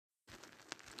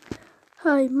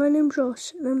Hi, my name's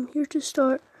Ross, and I'm here to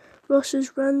start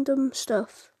Ross's Random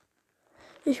Stuff.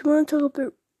 If you want to talk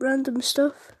about random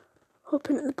stuff, hop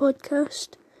into the podcast,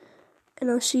 and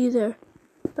I'll see you there.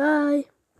 Bye!